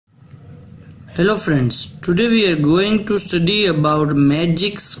Hello friends, today we are going to study about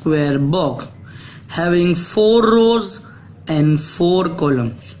magic square box having 4 rows and 4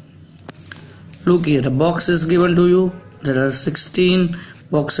 columns. Look here, a box is given to you. There are 16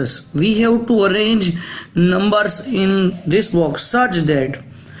 boxes. We have to arrange numbers in this box such that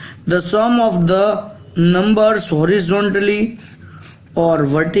the sum of the numbers horizontally or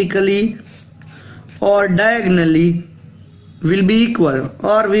vertically or diagonally will be equal,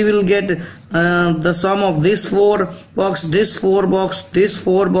 or we will get the sum of this 4 box, this 4 box, this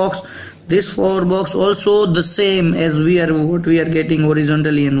 4 box, this 4 box also the same as what we are getting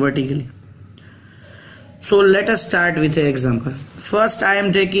horizontally and vertically. So let us start with an example. First I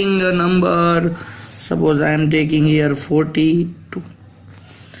am taking a number, suppose I am taking here 42.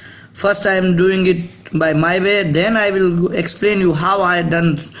 First I am doing it by my way, then I will explain you how I have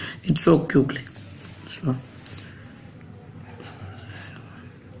done it so quickly. So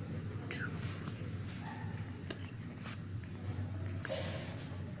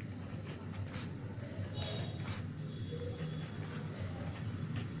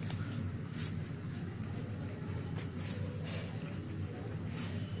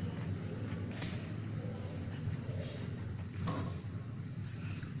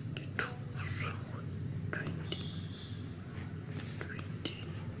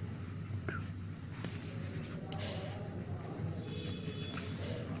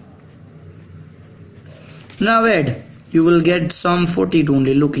now add, you will get sum 42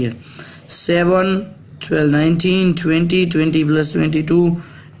 only. Look here, 7, 12, 19, 20, 20 plus 22,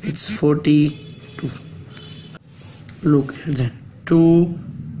 it's 42. Look here then, 2,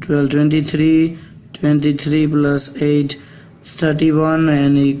 12, 23, 23 plus 8, 31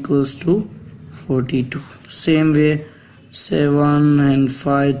 and equals to 42. Same way, 7 and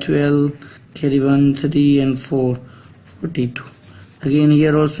 5, 12, carry 1, 3 and 4, 42. Again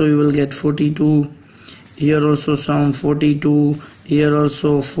here also you will get 42. Here also sum 42, here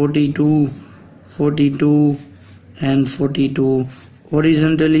also 42, 42 and 42.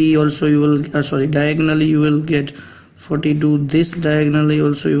 Horizontally also you will, diagonally you will get 42. This diagonally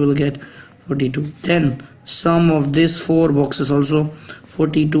also you will get 42. Then sum of this 4 boxes also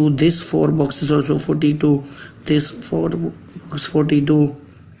 42, this 4 boxes also 42, this 4 box 42,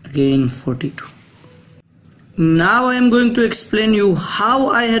 again 42. Now I am going to explain you how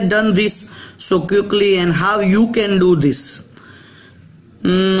I had done this so quickly and how you can do this.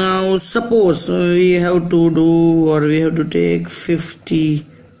 Now suppose we have to take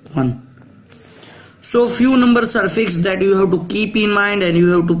 51. So few numbers are fixed that you have to keep in mind and you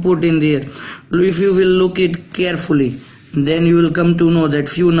have to put in there. If you will look it carefully, then you will come to know that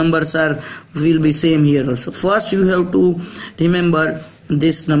few numbers will be same here also. First you have to remember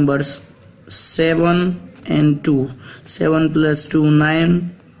these numbers 7 and 2. 7 plus 2,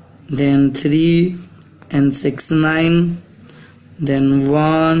 9. Then 3 and 6, 9. Then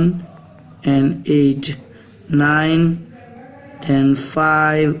 1 and 8, 9. Then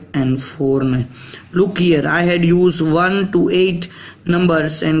 5 and 4, 9. Look here, I had used 1 to 8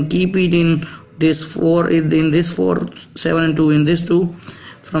 numbers and keep it in this 4, in this 4, 7 and 2 in this 2.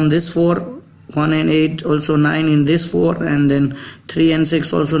 From this 4, 1 and 8 also 9 in this 4, and then 3 and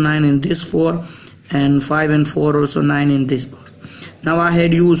 6 also 9 in this 4, and 5 and 4 also 9 in this box. Now I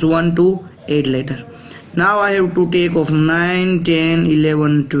had used 1 to 8 later. Now I have to take of 9, 10,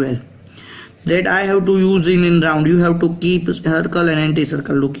 11, 12. That I have to use in round. You have to keep circle and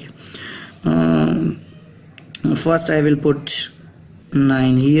anti-circle. Look here. First I will put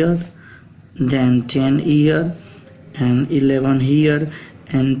 9 here, then 10 here, and 11 here,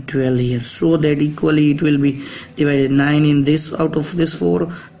 and 12 here, so that equally it will be divided. 9 in this, out of this 4,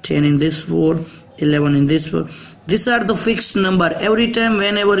 10 in this 4, 11 in this 4. These are the fixed number. Every time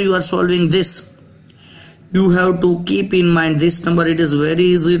whenever you are solving this, you have to keep in mind this number. It is very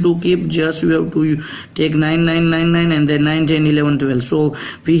easy to keep. Just you have to take 9, 9, 9, 9 and then 9, 10, 11, 12. So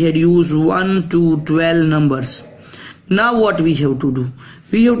we had used 1 to 12 numbers. Now what we have to do?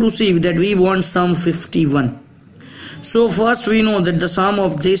 We have to see that we want sum 51. So first we know that the sum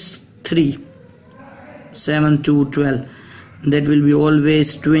of this 3, 7 to 12, that will be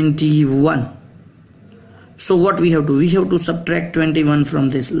always 21. So what we have to? We have to subtract 21 from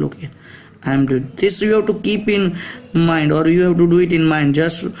this. Look here, I am doing this. You have to keep in mind, or you have to do it in mind.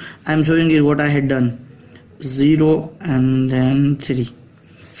 Just I am showing you what I had done. 0 and then 3.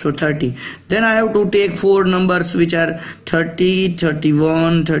 So 30. Then I have to take 4 numbers which are 30,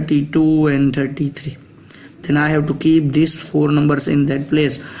 31, 32 and 33. Then I have to keep these 4 numbers in that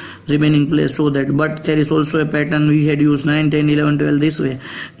place, remaining place, so that, but there is also a pattern. We had used 9, 10, 11, 12 this way.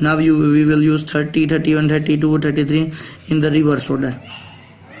 Now we will use 30, 31, 32, 33 in the reverse order.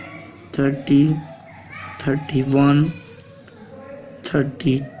 30, 31,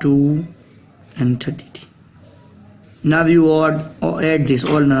 32 and 33. Now you add this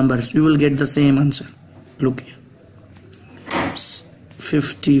all numbers, you will get the same answer. Look here,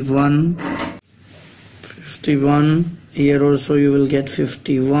 51, here also you will get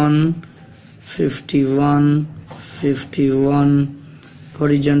 51, 51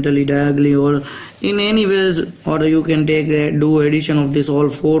 horizontally, diagonally, or in any ways, or you can take do addition of this all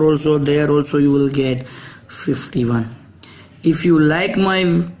four also. There also you will get 51. If you like my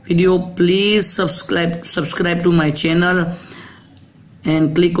video, please subscribe to my channel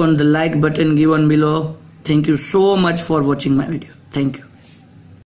and click on the like button given below. Thank you so much for watching my video. Thank you.